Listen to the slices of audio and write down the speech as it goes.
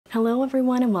Hello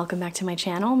everyone and welcome back to my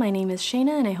channel. My name is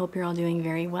Shayna and I hope you're all doing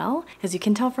very well. As you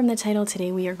can tell from the title,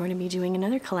 today we are going to be doing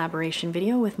another collaboration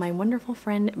video with my wonderful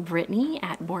friend Brittany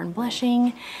at Born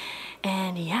Blushing.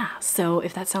 And yeah, so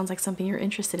if that sounds like something you're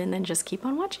interested in, then just keep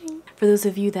on watching. For those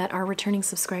of you that are returning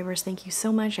subscribers, thank you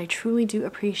so much. I truly do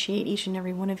appreciate each and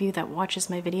every one of you that watches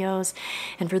my videos.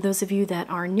 And for those of you that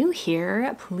are new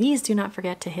here, please do not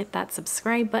forget to hit that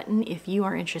subscribe button if you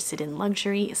are interested in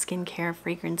luxury, skincare,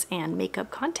 fragrance, and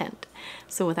makeup content.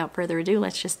 So without further ado,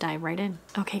 let's just dive right in.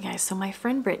 Okay guys, so my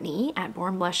friend Brittany at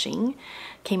Born Blushing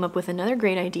came up with another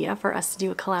great idea for us to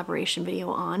do a collaboration video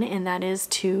on, and that is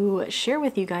to share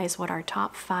with you guys what our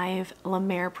top 5 La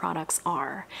Mer products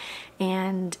are.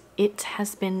 And it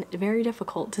has been very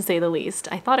difficult, to say the least.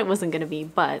 I thought it wasn't going to be,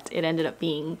 but it ended up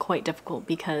being quite difficult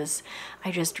because I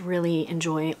just really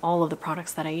enjoy all of the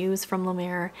products that I use from La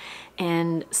Mer.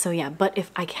 And so yeah, but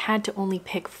if I had to only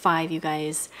pick 5, you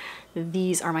guys,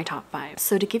 these are my top 5.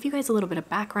 So to give you guys a little bit of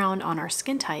background on our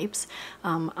skin types,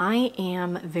 I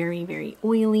am very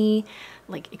oily,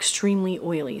 like extremely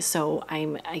oily. So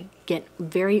I get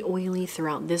very oily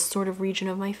throughout this sort of region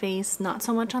of my face, not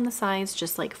so much on the sides,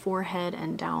 just like forehead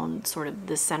and down sort of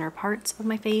the center parts of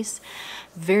my face.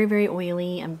 Very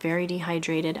oily. I'm very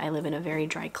dehydrated. I live in a very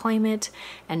dry climate,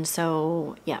 and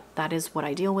so yeah, that is what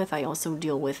I deal with. I also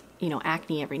deal with, you know,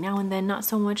 acne every now and then, not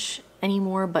so much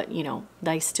anymore, but you know,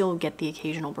 I still get the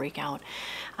occasional breakout.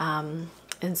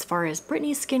 As far as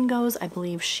Brittany's skin goes, I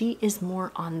believe she is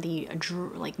more on the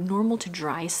like normal to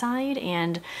dry side,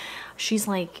 and she's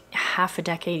like half a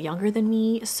decade younger than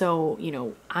me, so you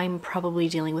know, I'm probably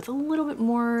dealing with a little bit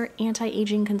more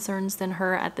anti-aging concerns than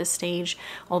her at this stage,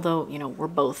 although you know, we're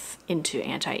both into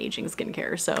anti-aging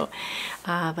skincare. So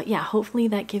but yeah, hopefully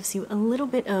that gives you a little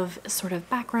bit of sort of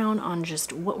background on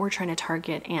just what we're trying to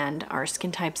target and our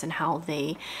skin types and how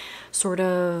they sort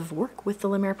of work with the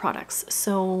La Mer products.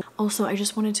 So also, I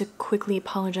just wanted to quickly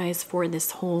apologize for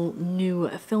this whole new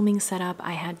filming setup.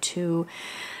 I had to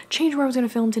change where I was going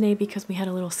to film today because we had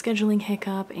a little scheduling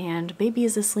hiccup and baby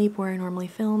is asleep where I normally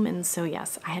film, and so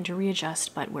yes, I had to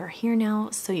readjust, but we're here now.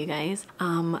 So you guys,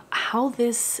 how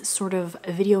this sort of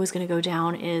video is going to go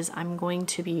down is I'm going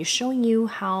to be showing you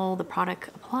how the product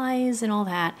applies and all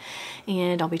that,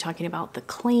 and I'll be talking about the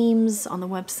claims on the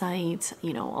website.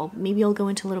 You know, maybe I'll go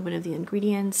into a little bit of the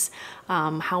ingredients,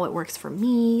 how it works for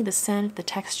me, the scent, the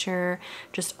texture,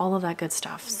 just all of that good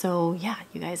stuff. So yeah,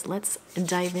 you guys, let's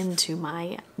dive into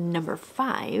my number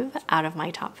 5 out of my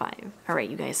top 5. All right,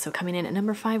 you guys, so coming in at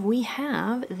number 5, we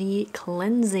have the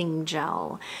cleansing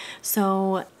gel.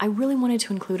 So I really wanted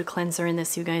to include a cleanser in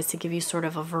this, you guys, to give you sort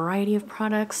of a variety of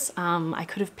products. I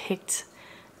could have picked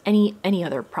any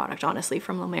other product, honestly,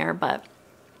 from La Mer, but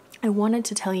I wanted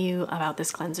to tell you about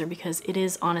this cleanser because it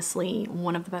is honestly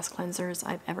one of the best cleansers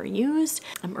I've ever used.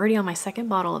 I'm already on my 2nd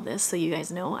bottle of this, so you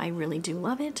guys know I really do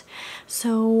love it.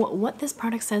 So what this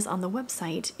product says on the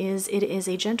website is it is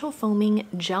a gentle foaming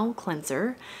gel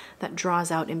cleanser that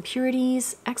draws out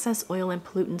impurities, excess oil, and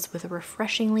pollutants with a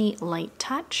refreshingly light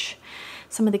touch.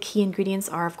 Some of the key ingredients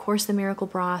are, of course, the miracle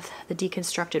broth, the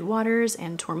deconstructed waters,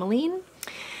 and tourmaline.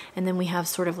 And then we have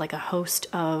sort of like a host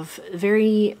of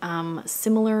very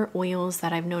similar oils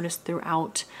that I've noticed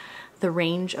throughout the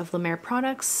range of La Mer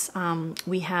products.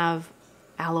 We have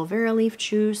aloe vera leaf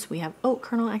juice, we have oat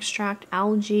kernel extract,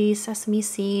 algae, sesame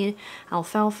seed,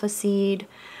 alfalfa seed,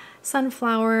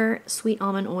 sunflower, sweet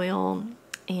almond oil,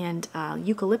 and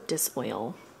eucalyptus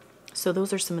oil. So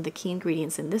those are some of the key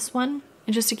ingredients in this one.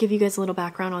 And just to give you guys a little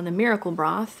background on the miracle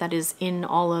broth that is in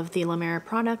all of the La Mer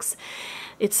products,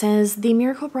 it says, the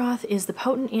miracle broth is the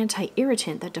potent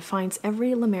anti-irritant that defines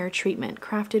every La Mer treatment.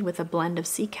 Crafted with a blend of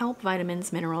sea kelp,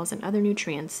 vitamins, minerals, and other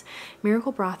nutrients,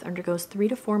 miracle broth undergoes 3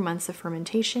 to 4 months of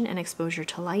fermentation and exposure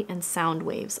to light and sound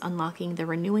waves, unlocking the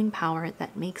renewing power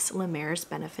that makes La Mer's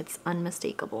benefits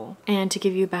unmistakable. And to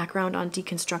give you background on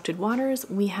deconstructed waters,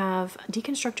 we have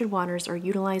deconstructed waters are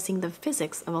utilizing the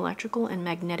physics of electrical and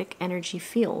magnetic energy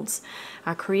fields.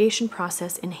 Our creation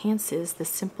process enhances the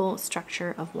simple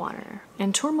structure of water.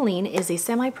 And tourmaline is a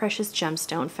semi-precious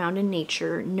gemstone found in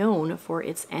nature known for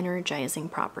its energizing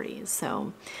properties.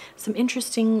 So some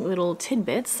interesting little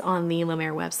tidbits on the La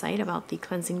Mer website about the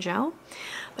cleansing gel.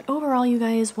 But overall, you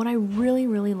guys, what I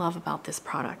really love about this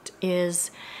product is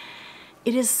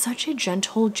it is such a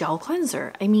gentle gel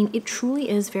cleanser. I mean, it truly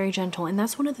is very gentle, and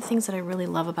that's one of the things that I really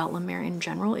love about La Mer in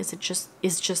general is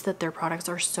just that their products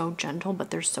are so gentle,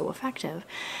 but they're so effective.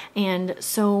 And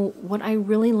so what I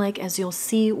really like, as you'll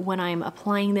see when I'm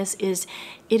applying this, is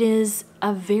it is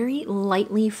a very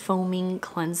lightly foaming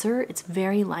cleanser. It's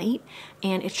very light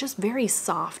and it's just very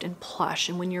soft and plush,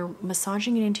 and when you're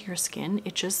massaging it into your skin,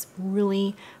 it just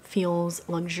really feels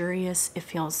luxurious, it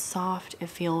feels soft, it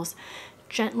feels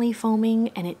gently foaming,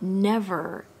 and it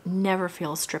never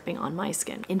feels stripping on my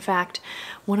skin. In fact,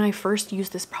 when I first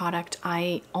used this product,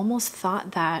 I almost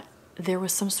thought that there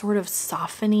was some sort of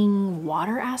softening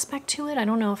water aspect to it. I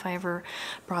don't know if I ever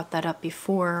brought that up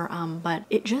before, but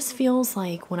it just feels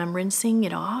like when I'm rinsing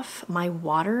it off, my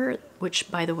water,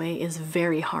 which by the way is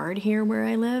very hard here where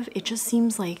I live, it just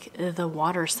seems like the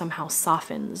water somehow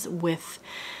softens with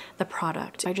the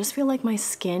product. I just feel like my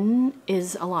skin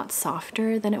is a lot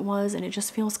softer than it was, and it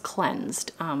just feels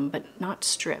cleansed, but not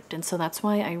stripped. And so that's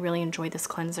why I really enjoy this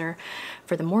cleanser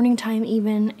for the morning time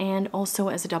even, and also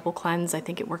as a double cleanse. I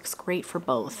think it works great for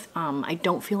both. I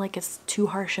don't feel like it's too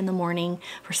harsh in the morning.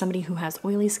 For somebody who has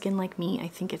oily skin like me, I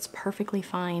think it's perfectly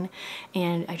fine,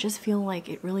 and I just feel like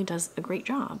it really does a great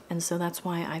job. And so that's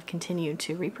why I've continued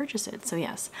to repurchase it. So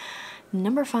yes,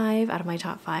 number 5 out of my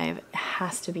top 5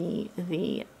 has to be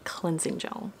the cleansing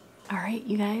gel. All right,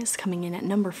 you guys, coming in at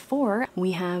number 4,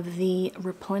 we have the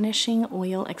Replenishing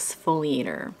Oil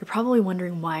Exfoliator. You're probably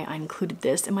wondering why I included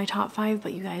this in my top 5,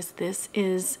 but you guys, this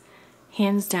is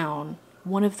hands down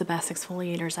one of the best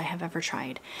exfoliators I have ever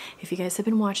tried. If you guys have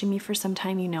been watching me for some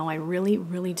time, you know I really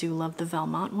do love the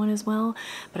Velmont one as well,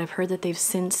 but I've heard that they've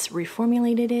since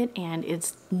reformulated it and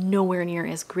it's nowhere near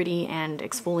as gritty and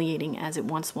exfoliating as it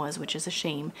once was, which is a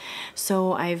shame.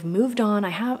 So I've moved on.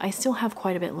 I still have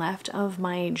quite a bit left of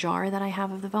my jar that I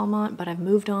have of the Velmont, but I've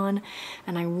moved on,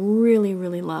 and I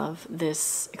really love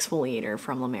this exfoliator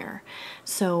from La Mer.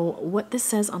 So what this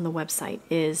says on the website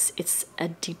is it's a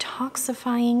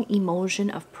detoxifying emulsion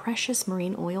of precious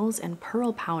marine oils and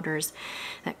pearl powders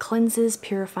that cleanses,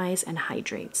 purifies, and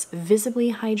hydrates.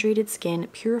 Visibly hydrated skin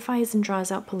purifies and draws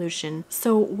out pollution.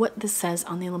 So what this says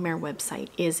on the La Mer website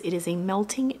is it is a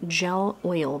melting gel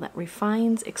oil that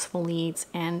refines, exfoliates,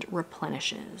 and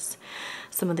replenishes.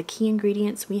 Some of the key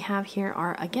ingredients we have here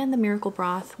are, again, the miracle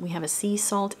broth. We have a sea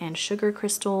salt and sugar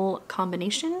crystal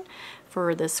combination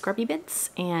for the scrubby bits,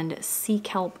 and sea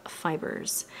kelp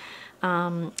fibers.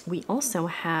 We also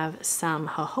have some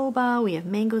jojoba, we have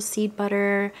mango seed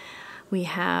butter, we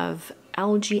have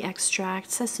algae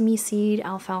extract, sesame seed,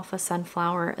 alfalfa,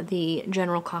 sunflower, the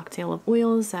general cocktail of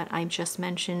oils that I just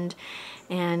mentioned,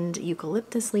 and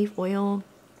eucalyptus leaf oil,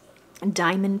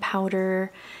 diamond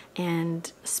powder,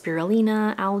 and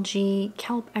spirulina, algae,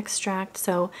 kelp extract.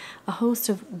 So a host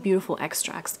of beautiful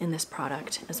extracts in this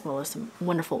product, as well as some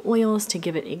wonderful oils to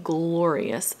give it a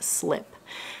glorious slip.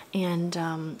 And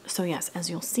so yes, as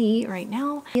you'll see right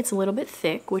now, it's a little bit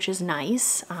thick, which is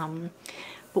nice.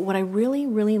 But what I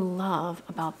really love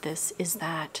about this is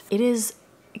that it is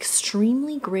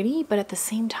extremely gritty, but at the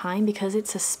same time, because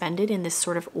it's suspended in this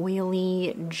sort of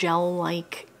oily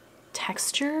gel-like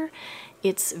texture,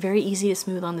 it's very easy to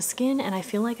smooth on the skin, and I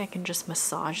feel like I can just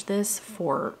massage this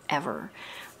forever.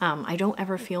 I don't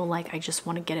ever feel like I just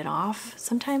want to get it off.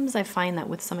 Sometimes I find that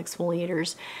with some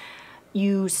exfoliators,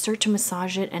 you start to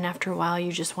massage it, and after a while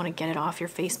you just want to get it off your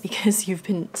face because you've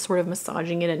been sort of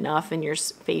massaging it enough and your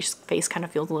face kind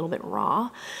of feels a little bit raw.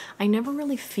 I never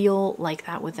really feel like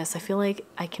that with this. I feel like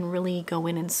I can really go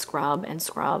in and scrub and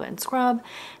scrub and scrub,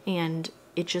 and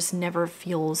it just never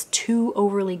feels too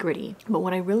overly gritty. But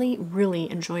what I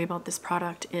really enjoy about this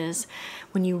product is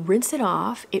when you rinse it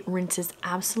off, it rinses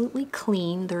absolutely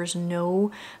clean. There's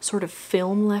no sort of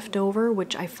film left over,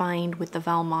 which I find with the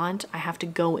Velmont, I have to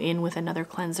go in with another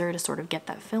cleanser to sort of get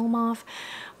that film off.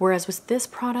 Whereas with this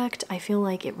product, I feel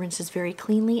like it rinses very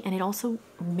cleanly, and it also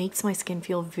makes my skin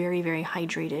feel very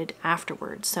hydrated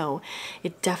afterwards. So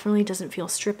it definitely doesn't feel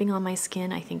stripping on my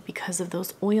skin. I think because of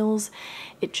those oils,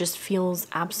 it just feels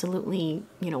absolutely,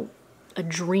 you know, a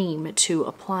dream to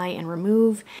apply and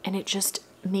remove, and it just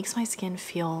makes my skin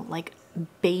feel like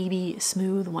baby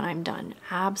smooth when I'm done.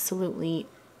 Absolutely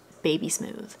baby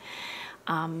smooth.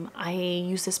 I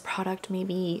use this product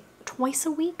maybe twice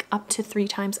a week, up to 3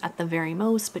 times at the very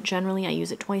most, but generally I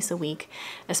use it twice a week,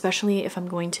 especially if I'm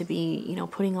going to be, you know,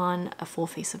 putting on a full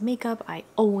face of makeup. I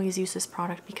always use this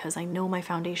product because I know my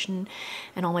foundation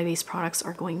and all my base products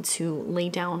are going to lay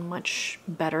down much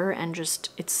better, and just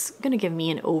it's going to give me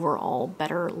an overall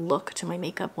better look to my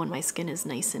makeup when my skin is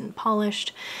nice and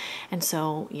polished. And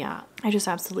so yeah, I just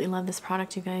absolutely love this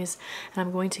product, you guys, and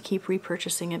I'm going to keep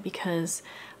repurchasing it because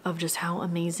of just how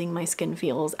amazing my skin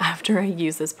feels after I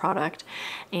use this product.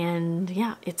 And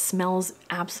yeah, it smells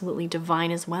absolutely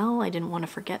divine as well. I didn't want to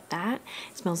forget that.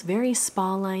 It smells very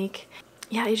spa-like.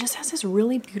 Yeah, it just has this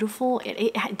really beautiful,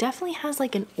 it definitely has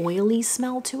like an oily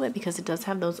smell to it because it does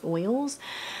have those oils,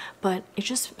 but it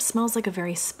just smells like a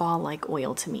very spa-like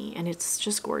oil to me, and it's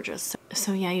just gorgeous.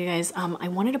 So yeah, you guys, I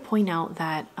wanted to point out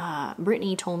that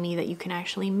Brittany told me that you can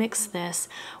actually mix this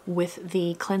with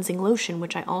the cleansing lotion,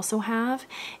 which I also have.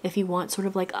 If you want sort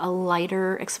of like a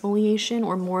lighter exfoliation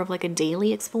or more of like a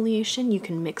daily exfoliation, you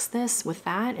can mix this with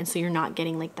that, and so you're not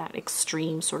getting like that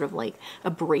extreme sort of like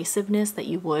abrasiveness that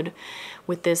you would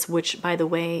with this, which, by the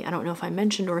way, I don't know if I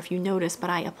mentioned or if you noticed, but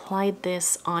I applied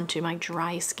this onto my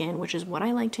dry skin, which is what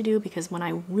I like to do, because when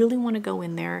I really want to go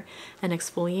in there and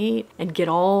exfoliate and get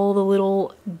all the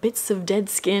little bits of dead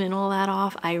skin and all that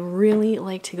off, I really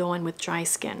like to go in with dry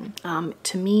skin.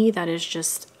 To me, that is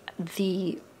just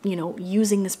the, you know,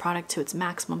 using this product to its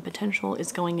maximum potential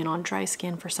is going in on dry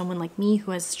skin. For someone like me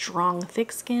who has strong,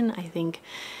 thick skin, I think,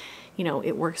 you know,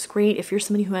 it works great. If you're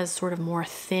somebody who has sort of more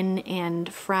thin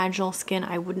and fragile skin,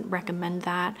 I wouldn't recommend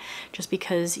that, just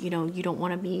because, you know, you don't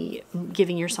want to be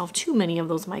giving yourself too many of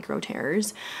those micro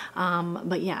tears.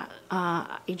 But yeah,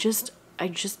 just a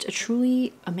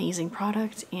truly amazing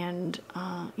product, and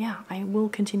yeah, I will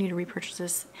continue to repurchase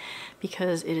this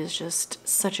because it is just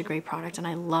such a great product, and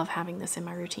I love having this in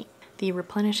my routine. The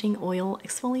Replenishing Oil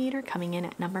Exfoliator coming in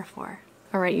at number 4.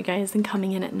 All right, you guys, and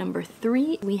coming in at number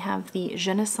 3, we have the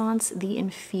Genaissance The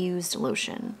Infused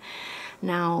Lotion.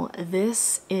 Now,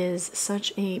 this is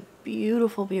such a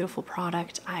beautiful, beautiful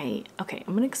product. Okay,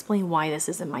 I'm gonna explain why this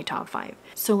is in my top 5.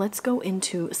 So let's go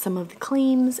into some of the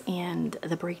claims and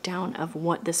the breakdown of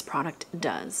what this product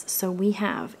does. So we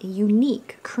have a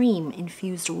unique cream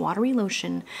infused watery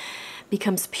lotion,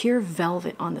 becomes pure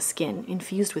velvet on the skin.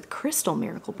 Infused with crystal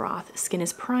miracle broth, skin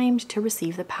is primed to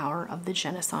receive the power of the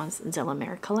Genaissance de la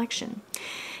Mer collection.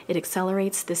 It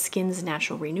accelerates the skin's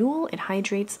natural renewal. It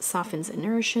hydrates, softens, and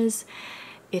nourishes.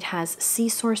 It has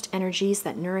sea-sourced energies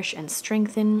that nourish and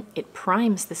strengthen. It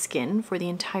primes the skin for the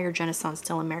entire Genaissance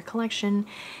de la Mer collection,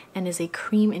 and is a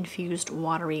cream-infused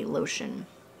watery lotion.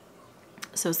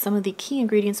 So some of the key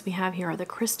ingredients we have here are the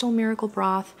crystal miracle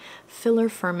broth, filler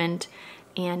ferment,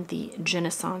 and the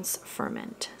Genaissance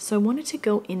ferment. So I wanted to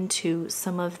go into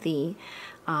some of the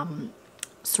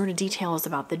sort of details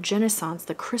about the Genaissance,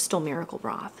 the crystal miracle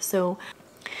broth. So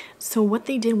what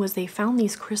they did was they found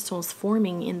these crystals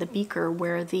forming in the beaker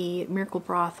where the miracle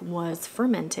broth was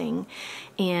fermenting,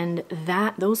 and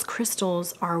those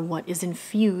crystals are what is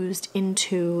infused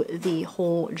into the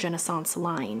whole Genaissance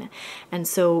line. And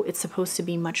so it's supposed to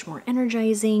be much more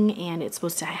energizing, and it's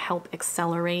supposed to help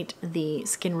accelerate the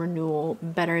skin renewal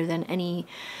better than any,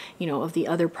 you know, of the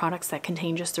other products that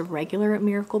contain just a regular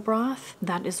miracle broth.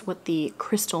 That is what the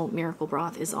crystal miracle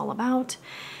broth is all about.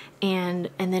 And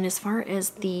then as far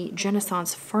as the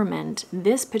Genaissance ferment,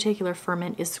 this particular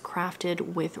ferment is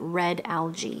crafted with red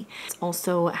algae. It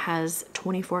also has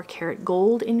 24 karat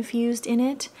gold infused in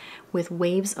it with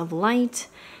waves of light,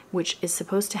 which is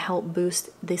supposed to help boost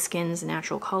the skin's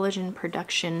natural collagen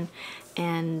production,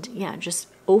 and yeah, just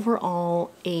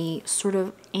overall a sort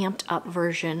of amped up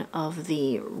version of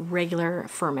the regular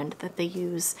ferment that they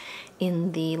use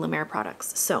in the La Mer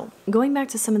products. So going back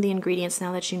to some of the ingredients,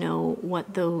 now that you know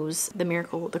what those,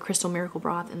 the crystal miracle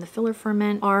broth and the filler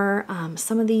ferment are,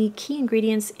 some of the key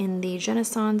ingredients in the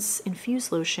Genaissance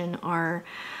infused lotion are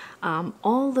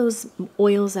all those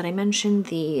oils that I mentioned,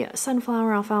 the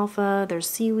sunflower, alfalfa, there's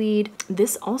seaweed.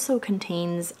 This also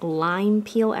contains lime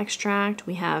peel extract.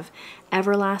 We have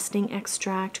everlasting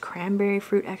extract, cranberry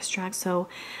fruit extract. So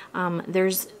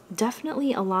there's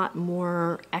definitely a lot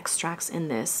more extracts in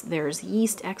this. There's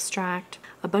yeast extract,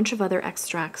 a bunch of other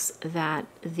extracts that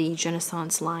the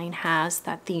Genaissance line has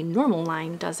that the normal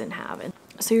line doesn't have. And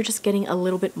so you're just getting a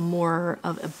little bit more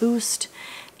of a boost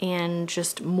and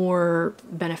just more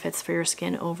benefits for your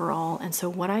skin overall. And so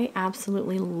what I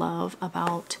absolutely love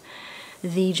about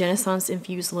the Genaissance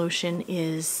infused lotion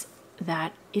is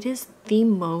that it is the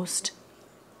most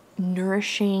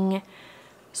nourishing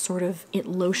sort of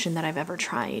lotion that I've ever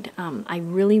tried. I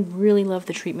really, really love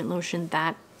the treatment lotion.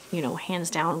 That, you know, hands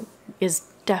down is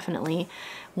definitely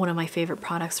one of my favorite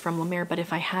products from La Mer. But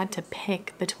if I had to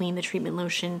pick between the treatment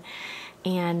lotion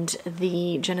and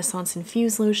the Genaissance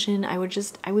infused lotion, I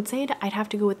would say I'd have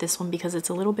to go with this one because it's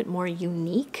a little bit more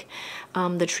unique.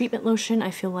 The treatment lotion, I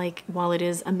feel like, while it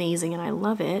is amazing and I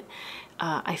love it,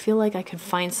 I feel like I could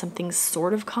find something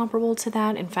sort of comparable to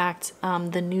that. In fact,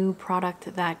 the new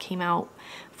product that came out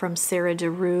from Sarah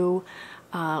DeRue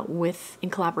in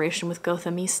collaboration with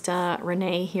Gothamista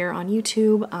Renee here on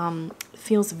YouTube,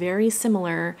 feels very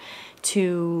similar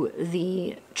to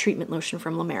the treatment lotion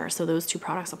from La Mer. So those two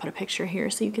products, I'll put a picture here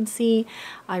so you can see.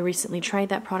 I recently tried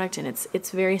that product and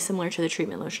it's very similar to the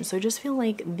treatment lotion. So I just feel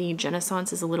like the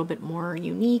Genaissance is a little bit more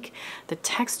unique. The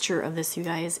texture of this, you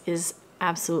guys, is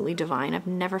absolutely divine. I've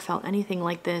never felt anything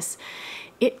like this.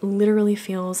 It literally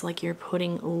feels like you're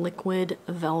putting liquid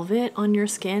velvet on your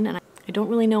skin, and I don't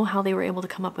really know how they were able to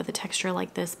come up with a texture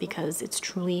like this because it's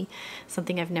truly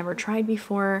something I've never tried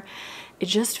before. It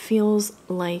just feels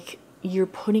like you're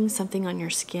putting something on your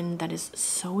skin that is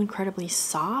so incredibly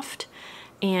soft,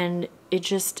 and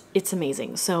it's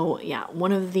amazing. So yeah,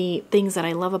 one of the things that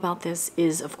I love about this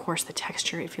is, of course, the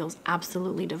texture. It feels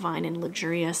absolutely divine and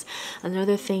luxurious.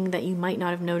 Another thing that you might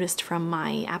not have noticed from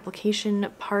my application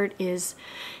part is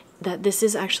that this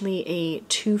is actually a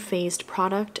two-phased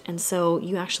product, and so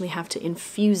you actually have to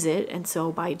infuse it, and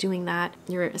so by doing that,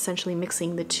 you're essentially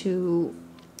mixing the two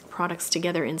products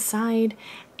together inside,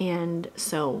 and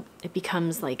so it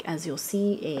becomes like, as you'll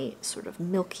see, a sort of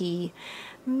milky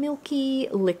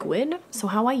liquid. So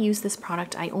how I use this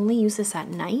product, I only use this at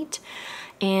night,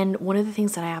 and one of the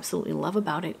things that I absolutely love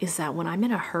about it is that when I'm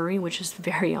in a hurry, which is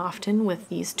very often with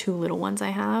these two little ones I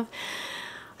have,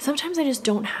 sometimes I just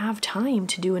don't have time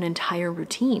to do an entire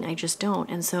routine. I just don't.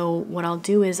 And so what I'll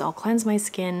do is I'll cleanse my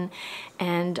skin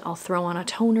and I'll throw on a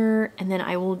toner, and then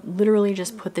I will literally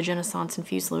just put the Genaissance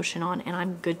infused lotion on, and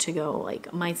I'm good to go.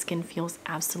 Like, my skin feels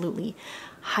absolutely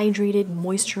hydrated,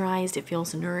 moisturized, it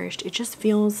feels nourished. It just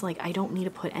feels like I don't need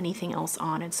to put anything else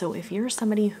on. And so if you're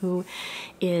somebody who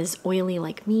is oily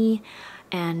like me,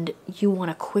 and you want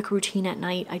a quick routine at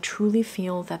night, I truly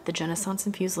feel that the Genaissance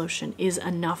infused lotion is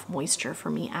enough moisture for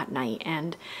me at night,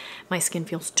 and my skin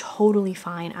feels totally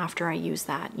fine after I use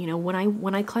that. You know,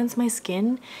 when I cleanse my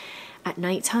skin at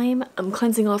nighttime, I'm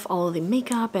cleansing off all of the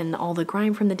makeup and all the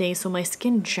grime from the day, so my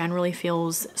skin generally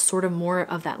feels sort of more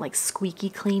of that like squeaky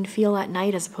clean feel at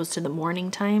night as opposed to the morning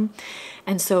time.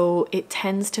 And so it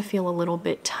tends to feel a little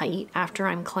bit tight after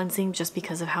I'm cleansing just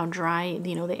because of how dry,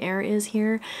 you know, the air is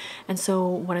here. And so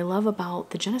what I love about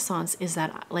the Genaissance is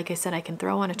that, like I said, I can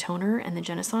throw on a toner and the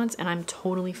Genaissance and I'm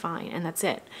totally fine, and that's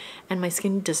it. And my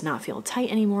skin does not feel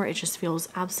tight anymore. It just feels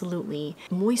absolutely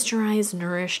moisturized,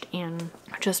 nourished, and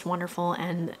just wonderful.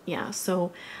 And yeah,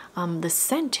 so the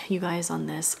scent, you guys, on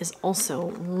this is also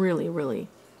really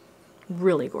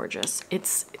gorgeous. It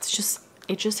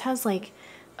just has like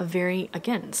a very,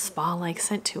 again, spa-like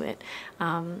scent to it.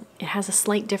 It has a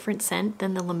slight different scent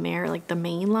than the La Mer, like the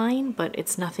main line, but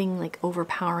it's nothing like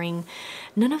overpowering.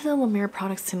 None of the La Mer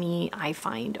products, to me, I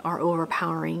find, are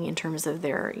overpowering in terms of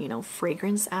their, you know,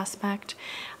 fragrance aspect.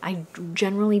 I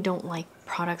generally don't like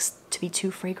products to be too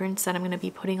fragranced that I'm going to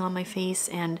be putting on my face,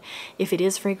 and if it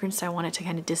is fragranced, I want it to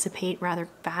kind of dissipate rather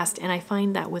fast, and I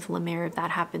find that with La Mer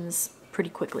that happens pretty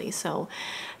quickly. So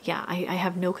yeah, I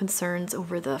have no concerns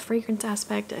over the fragrance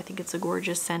aspect. I think it's a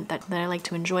gorgeous scent that I like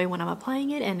to enjoy when I'm applying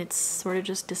it, and it sort of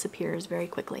just disappears very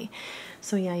quickly.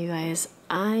 So yeah, you guys,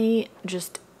 I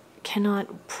just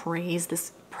cannot praise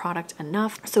this product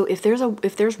enough. So if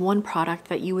there's one product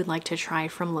that you would like to try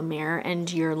from La Mer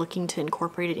and you're looking to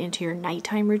incorporate it into your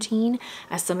nighttime routine,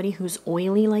 as somebody who's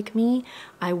oily like me,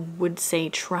 I would say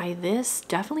try this.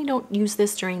 Definitely don't use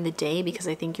this during the day because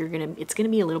I think it's gonna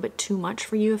be a little bit too much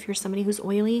for you if you're somebody who's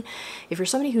oily. If you're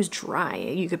somebody who's dry,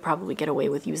 you could probably get away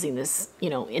with using this, you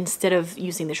know, instead of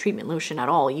using the treatment lotion at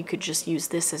all, you could just use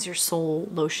this as your sole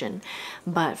lotion.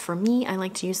 But for me, I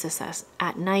like to use this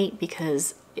at night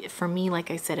because for me,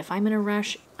 like I said, if I'm in a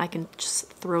rush, I can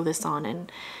just throw this on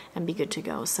and be good to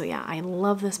go. So yeah, I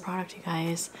love this product, you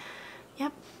guys.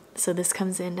 Yep. So this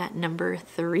comes in at number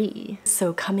 3.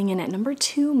 So coming in at number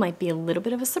 2 might be a little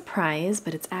bit of a surprise,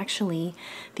 but it's actually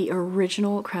the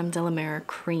original Creme de la Mer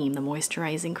cream, the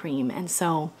moisturizing cream. And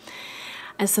so,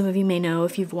 as some of you may know,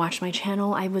 if you've watched my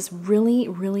channel, I was really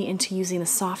into using the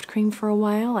soft cream for a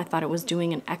while. I thought it was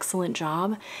doing an excellent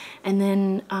job. And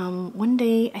then one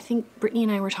day, I think Brittany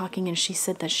and I were talking, and she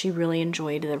said that she really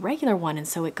enjoyed the regular one. And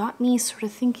so it got me sort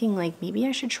of thinking, like, maybe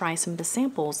I should try some of the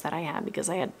samples that I had, because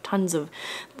I had tons of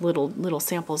little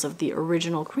samples of the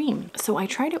original cream. So I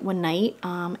tried it one night,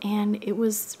 and it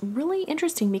was really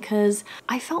interesting because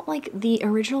I felt like the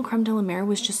original Creme de la Mer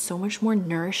was just so much more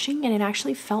nourishing, and it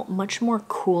actually felt much more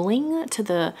cooling to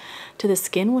the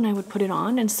skin when I would put it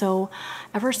on. And so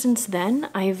ever since then,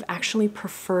 I've actually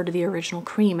preferred the original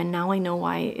cream, and now I know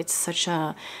why it's such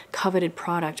a coveted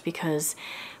product, because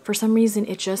for some reason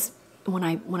it just, when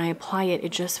I apply it,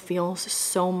 it just feels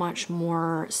so much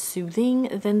more soothing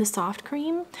than the soft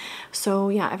cream. So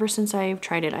yeah, ever since I've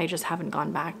tried it, I just haven't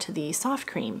gone back to the soft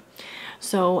cream.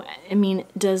 So I mean,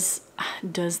 does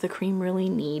the cream really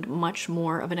need much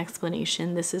more of an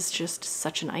explanation? This is just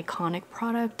such an iconic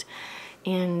product,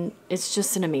 and it's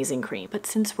just an amazing cream. But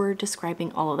since we're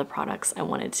describing all of the products, I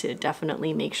wanted to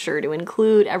definitely make sure to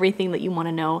include everything that you want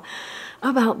to know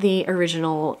about the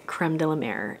original Creme de la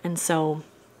Mer. And so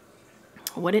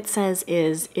What it says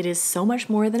is, it is so much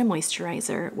more than a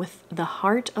moisturizer. With the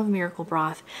heart of miracle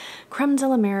broth, Creme de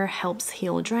la Mer helps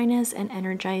heal dryness and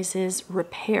energizes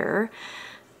repair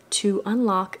to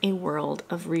unlock a world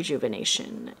of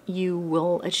rejuvenation. You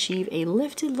will achieve a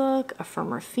lifted look, a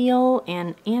firmer feel,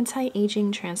 and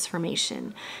anti-aging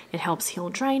transformation. It helps heal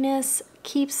dryness,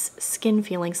 keeps skin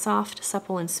feeling soft,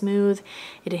 supple, and smooth.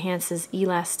 It enhances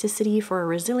elasticity for a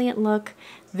resilient look,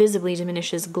 visibly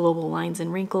diminishes global lines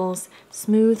and wrinkles,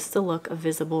 smooths the look of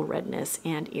visible redness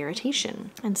and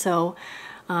irritation. And so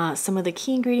some of the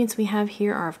key ingredients we have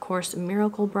here are, of course,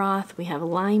 miracle broth. We have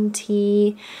lime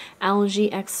tea, algae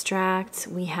extract.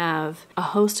 We have a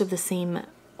host of the same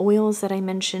oils that I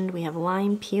mentioned. We have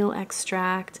lime peel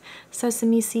extract,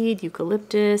 sesame seed,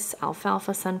 eucalyptus,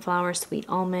 alfalfa, sunflower, sweet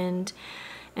almond,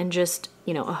 and just,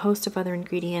 you know, a host of other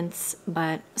ingredients.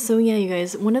 But so yeah, you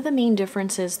guys, one of the main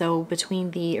differences though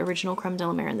between the original Creme de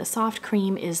la Mer and the soft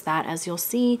cream is that, as you'll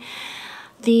see,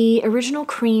 the original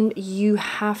cream, you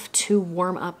have to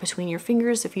warm up between your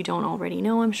fingers. If you don't already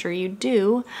know, I'm sure you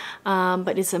do,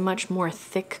 but it's a much more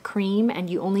thick cream and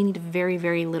you only need a very,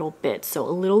 very little bit. So a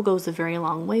little goes a very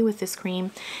long way with this cream.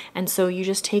 And so you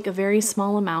just take a very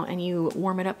small amount and you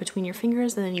warm it up between your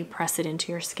fingers and then you press it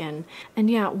into your skin. And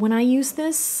yeah, when I use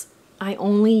this, I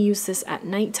only use this at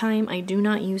nighttime. I do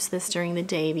not use this during the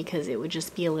day because it would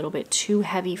just be a little bit too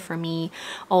heavy for me.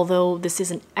 Although this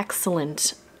is an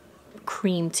excellent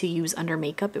cream to use under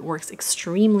makeup. It works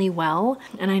extremely well.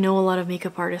 And I know a lot of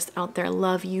makeup artists out there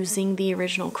love using the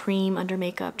original cream under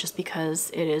makeup just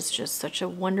because it is just such a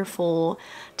wonderful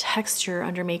texture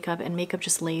under makeup, and makeup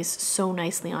just lays so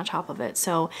nicely on top of it.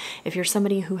 So if you're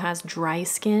somebody who has dry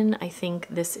skin, I think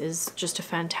this is just a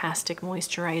fantastic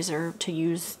moisturizer to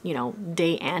use, you know,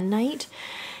 day and night.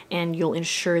 And you'll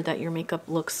ensure that your makeup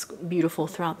looks beautiful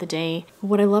throughout the day.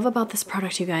 What I love about this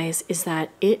product, you guys, is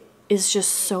that it is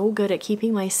just so good at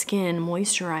keeping my skin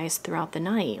moisturized throughout the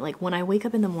night. Like when I wake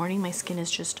up in the morning, my skin is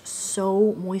just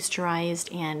so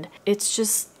moisturized and it's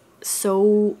just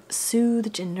so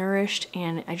soothed and nourished,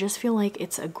 and I just feel like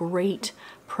it's a great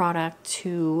product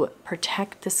to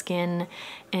protect the skin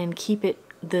and keep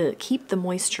the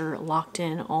moisture locked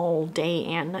in all day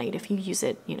and night if you use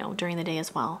it, you know, during the day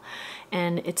as well.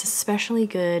 And it's especially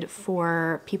good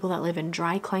for people that live in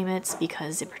dry climates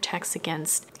because it protects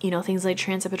against, you know, things like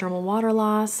transepidermal water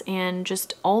loss and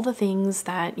just all the things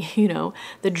that, you know,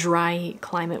 the dry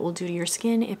climate will do to your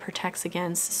skin. It protects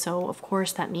against. So of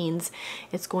course that means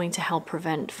it's going to help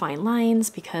prevent fine lines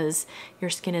because your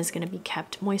skin is going to be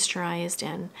kept moisturized.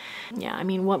 And yeah, I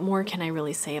mean, what more can I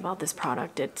really say about this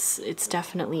product? It's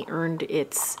definitely earned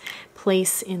its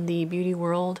place in the beauty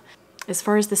world. As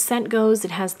far as the scent goes, it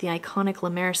has the iconic La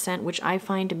Mer scent, which I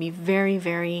find to be very,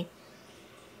 very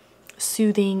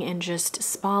soothing and just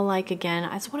spa-like. Again,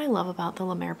 that's what I love about the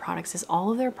La Mer products, is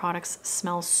all of their products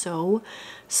smell so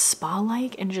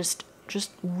spa-like and just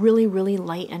really, really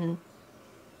light. And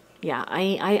yeah,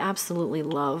 I absolutely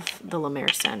love the La Mer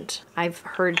scent. I've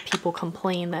heard people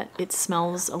complain that it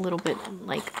smells a little bit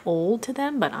like old to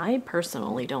them, but I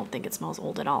personally don't think it smells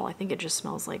old at all. I think it just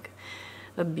smells like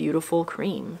a beautiful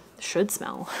cream should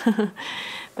smell.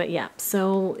 But yeah,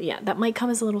 so yeah, that might come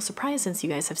as a little surprise since you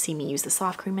guys have seen me use the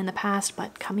soft cream in the past,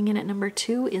 but coming in at number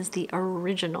 2 is the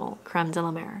original Creme de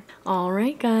la Mer. All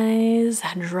right, guys,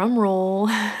 drum roll.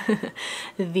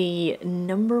 The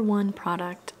number 1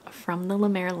 product from the La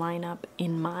Mer lineup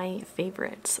in my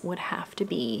favorites would have to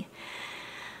be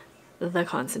the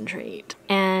concentrate.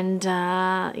 And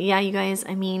yeah, you guys,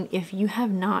 I mean, if you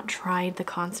have not tried the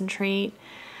concentrate,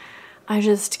 I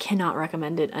just cannot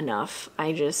recommend it enough.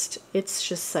 It's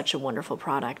just such a wonderful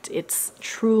product. It's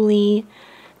truly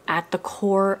at the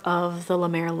core of the La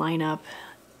Mer lineup.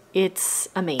 It's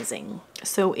amazing.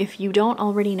 So if you don't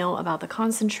already know about the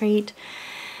concentrate,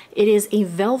 it is a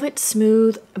velvet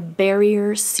smooth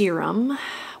barrier serum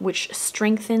which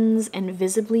strengthens and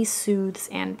visibly soothes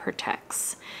and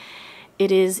protects.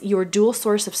 It is your dual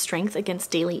source of strength against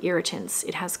daily irritants.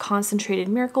 It has concentrated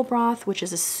miracle broth, which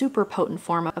is a super potent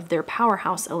form of their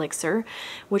powerhouse elixir,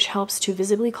 which helps to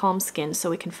visibly calm skin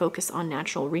so it can focus on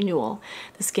natural renewal.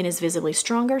 The skin is visibly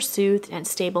stronger, soothed, and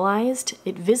stabilized.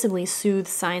 It visibly soothes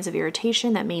signs of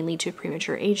irritation that may lead to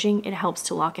premature aging. It helps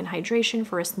to lock in hydration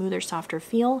for a smoother, softer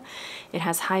feel. It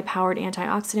has high-powered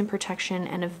antioxidant protection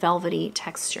and a velvety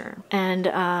texture. And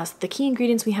the key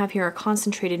ingredients we have here are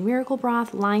concentrated miracle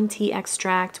broth, lime tea extract,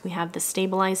 extract, we have the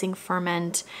stabilizing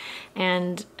ferment,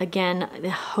 and again, the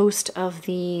host of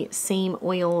the same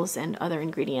oils and other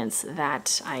ingredients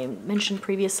that I mentioned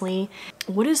previously.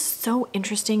 What is so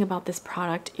interesting about this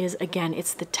product is, again,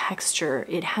 it's the texture.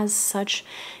 It has such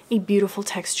a beautiful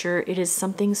texture. It is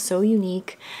something so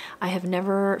unique. I have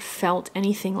never felt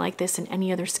anything like this in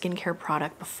any other skincare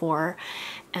product before.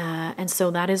 And so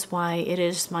that is why it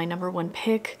is my #1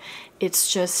 pick.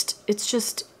 It's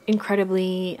just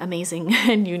incredibly amazing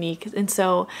and unique. And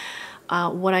so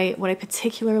what I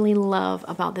particularly love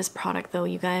about this product, though,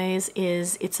 you guys,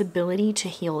 is its ability to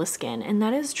heal the skin. And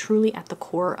that is truly at the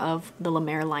core of the La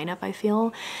Mer lineup, I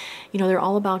feel. You know, they're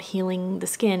all about healing the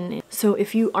skin. So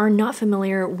if you are not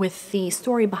familiar with the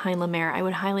story behind La Mer, I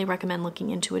would highly recommend looking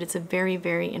into it. It's a very,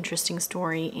 very interesting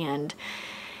story, and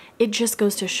it just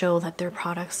goes to show that their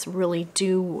products really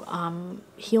do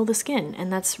heal the skin,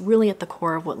 and that's really at the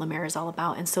core of what La Mer is all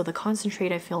about. And so the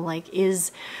concentrate, I feel like,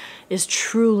 is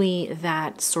truly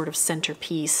that sort of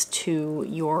centerpiece to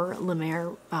your La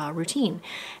Mer routine.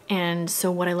 And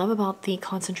so what I love about the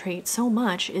concentrate so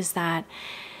much is that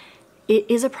it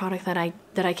is a product that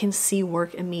I can see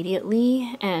work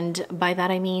immediately, and by that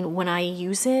I mean when I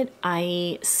use it,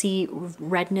 I see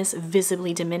redness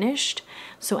visibly diminished.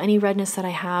 So any redness that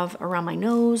I have around my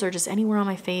nose or just anywhere on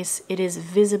my face, it is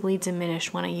visibly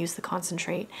diminished when I use the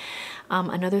concentrate.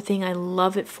 Another thing I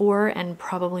love it for, and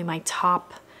probably my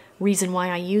top reason why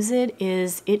I use it,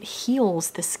 is it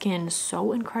heals the skin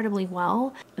so incredibly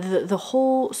well. The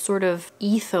whole sort of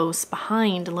ethos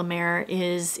behind La Mer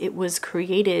is it was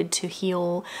created to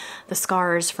heal the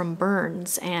scars from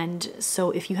burns. And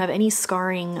so if you have any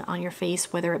scarring on your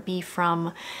face, whether it be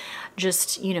from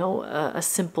just, you know, a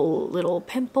simple little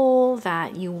pimple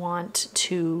that you want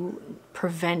to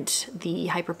prevent the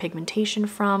hyperpigmentation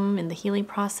from in the healing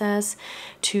process,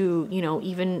 to, you know,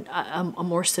 even a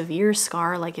more severe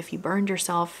scar, like if you burned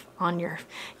yourself on your,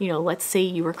 you know, let's say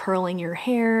you were curling your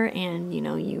hair and, you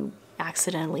know, you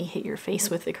accidentally hit your face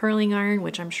with the curling iron,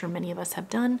 which I'm sure many of us have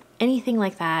done. Anything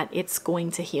like that, it's going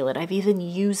to heal it. I've even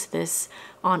used this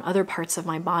on other parts of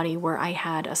my body where I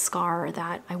had a scar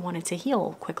that I wanted to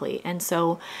heal quickly. And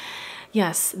so,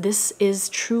 yes, this is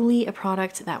truly a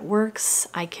product that works.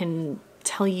 I can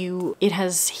tell you it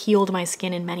has healed my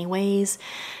skin in many ways.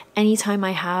 Anytime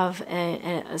I have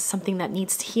something that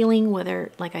needs healing,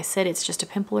 whether, like I said, it's just a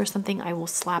pimple or something, I will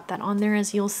slap that on there,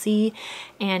 as you'll see,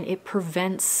 and it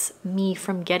prevents me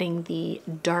from getting the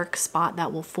dark spot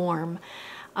that will form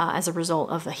as a result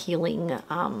of a healing,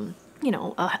 you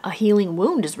know, a healing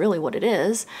wound is really what it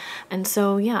is. And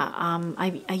so, yeah,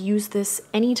 I use this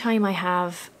anytime I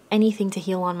have anything to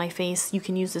heal on my face. You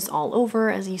can use this all over,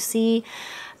 as you see.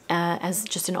 As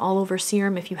just an all-over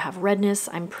serum. If you have redness,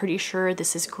 I'm pretty sure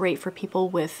this is great for people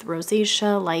with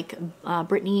rosacea, like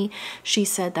Brittany. She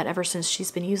said that ever since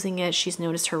she's been using it, she's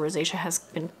noticed her rosacea has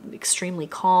been extremely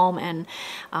calm, and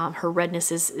her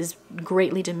redness is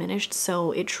greatly diminished.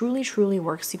 So it truly, truly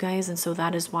works, you guys. And so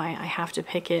that is why I have to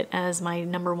pick it as my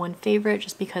 #1 favorite,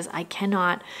 just because I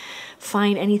cannot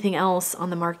find anything else on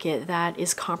the market that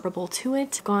is comparable to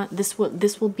it. This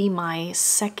will be my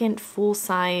second full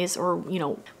size, or, you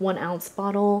know, 1 ounce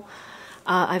bottle.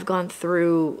 I've gone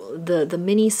through the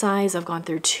mini size, I've gone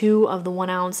through 2 of the 1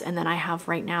 ounce, and then I have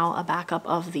right now a backup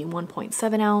of the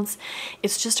 1.7 ounce.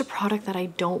 It's just a product that I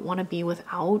don't want to be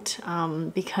without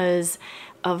because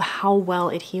of how well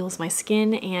it heals my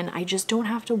skin, and I just don't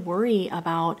have to worry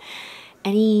about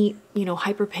any, you know,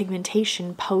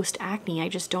 hyperpigmentation post acne. I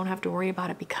just don't have to worry about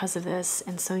it because of this.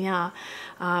 And so, yeah,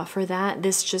 for that,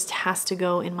 this just has to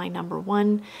go in my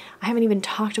 #1. I haven't even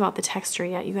talked about the texture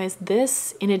yet, you guys.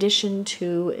 This, in addition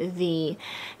to the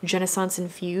Genaissance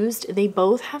Infused, they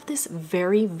both have this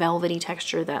very velvety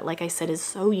texture that, like I said, is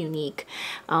so unique.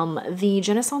 The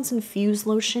Genaissance Infused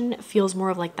lotion feels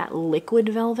more of like that liquid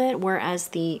velvet, whereas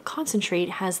the concentrate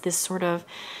has this sort of,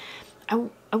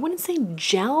 I wouldn't say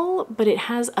gel, but it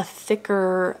has a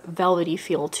thicker velvety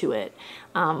feel to it.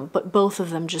 But both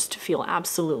of them just feel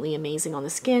absolutely amazing on the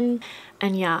skin.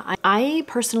 And yeah, I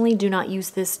personally do not use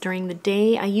this during the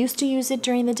day. I used to use it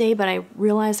during the day, but I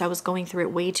realized I was going through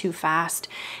it way too fast.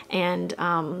 And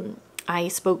I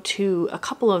spoke to a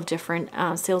couple of different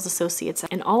sales associates,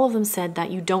 and all of them said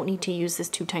that you don't need to use this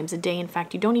 2 times a day. In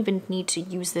fact, you don't even need to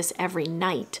use this every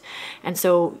night. And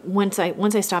so once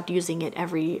I stopped using it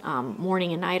every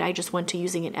morning and night, I just went to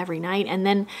using it every night. And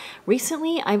then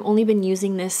recently, I've only been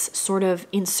using this sort of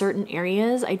in certain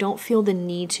areas. I don't feel the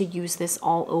need to use this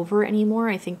all over anymore.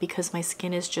 I think because my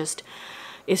skin is just,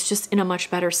 it's just in a much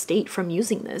better state from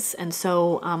using this. And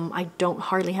so I don't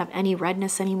hardly have any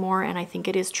redness anymore, and I think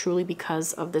it is truly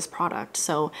because of this product.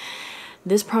 So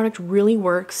This product really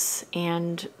works,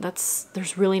 and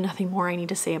there's really nothing more I need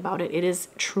to say about it. It is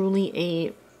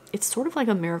truly it's sort of like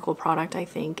a miracle product, I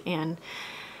think, and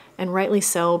rightly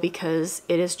so, because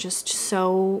it is just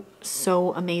so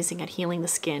amazing at healing the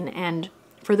skin. And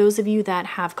for those of you that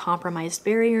have compromised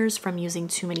barriers from using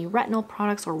too many retinol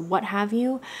products or what have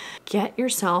you, get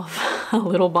yourself a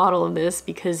little bottle of this,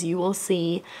 because you will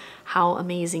see how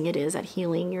amazing it is at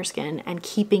healing your skin and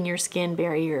keeping your skin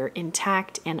barrier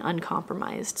intact and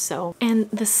uncompromised. So,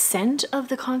 and the scent of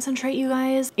the concentrate, you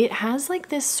guys, it has like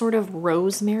this sort of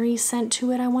rosemary scent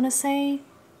to it, I want to say.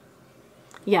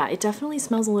 Yeah, it definitely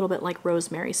smells a little bit like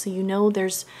rosemary. So you know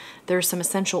there's some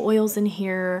essential oils in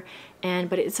here,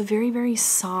 but it's a very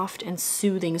soft and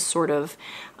soothing sort of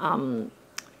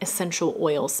essential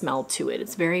oil smell to it.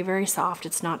 It's very soft.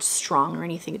 It's not strong or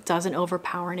anything. It doesn't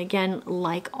overpower. And again,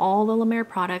 like all the La Mer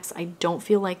products, I don't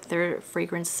feel like their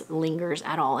fragrance lingers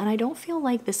at all. And I don't feel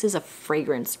like this is a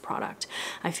fragrance product.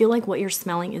 I feel like what you're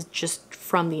smelling is just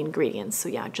from the ingredients. So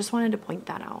yeah, just wanted to point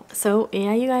that out. So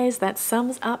yeah, you guys, that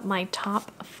sums up my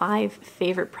top 5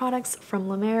 favorite products from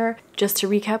La Mer. Just to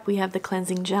recap, we have the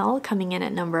cleansing gel coming in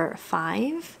at number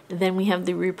 5. Then we have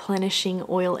the replenishing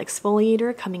oil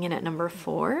exfoliator coming in at number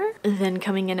 4. Then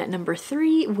coming in at number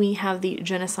 3, we have the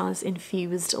Genaissance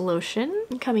infused lotion.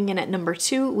 Coming in at number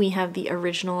 2, we have the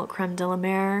original Creme de la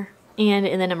Mer. And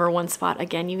in the number 1 spot,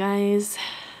 again, you guys,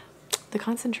 the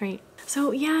concentrate.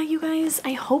 So yeah, you guys,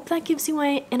 I hope that gives you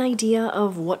an idea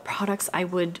of what products I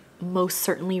would most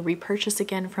certainly repurchase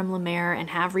again from La Mer and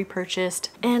have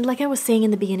repurchased. And like I was saying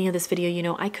in the beginning of this video, you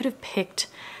know, I could have picked,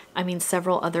 I mean,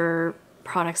 several other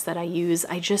products that I use.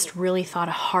 I just really thought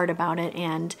hard about it,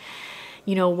 and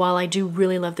you know, while I do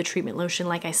really love the treatment lotion,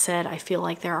 like I said, I feel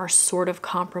like there are sort of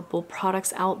comparable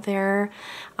products out there.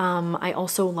 I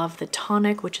also love the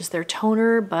tonic, which is their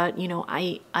toner, but you know,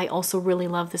 I also really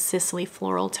love the Sicily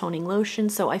Floral Toning Lotion,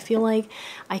 so I feel like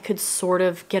I could sort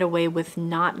of get away with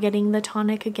not getting the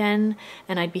tonic again,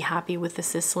 and I'd be happy with the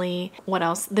Sicily. What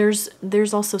else?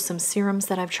 There's also some serums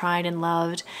that I've tried and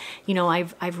loved. You know,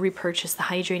 I've repurchased the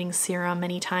hydrating serum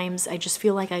many times. I just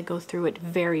feel like I go through it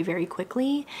very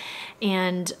quickly.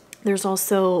 And there's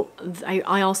also,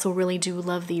 I also really do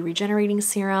love the regenerating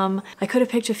serum. I could have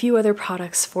picked a few other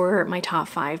products for my top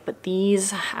 5, but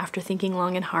these, after thinking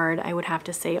long and hard, I would have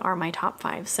to say are my top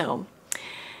 5. So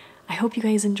I hope you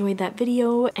guys enjoyed that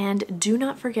video, and do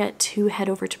not forget to head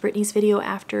over to Brittany's video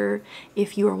after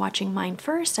if you are watching mine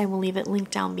first. I will leave it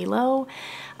linked down below.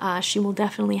 She will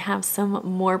definitely have some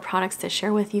more products to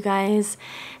share with you guys.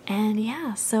 And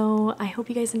yeah, so I hope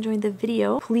you guys enjoyed the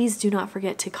video. Please do not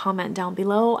forget to comment down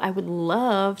below. I would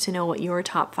love to know what your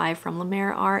top 5 from La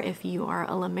Mer are if you are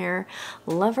a La Mer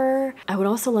lover. I would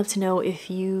also love to know if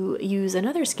you use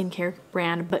another skincare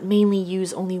brand but mainly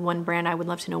use only one brand. I would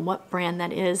love to know what brand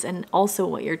that is, and also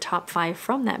what your top 5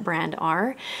 from that brand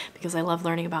are, because I love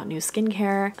learning about new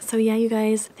skincare. So yeah, you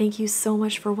guys, thank you so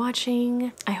much for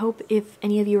watching. I hope if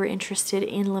any of you are interested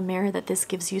in La Mer that this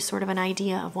gives you sort of an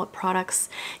idea of what products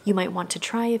you might want to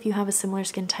try if you have a similar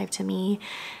skin type to me.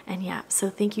 And yeah, so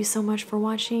thank you so much for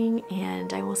watching,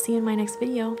 and I will see you in my next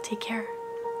video. Take care.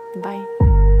 Bye.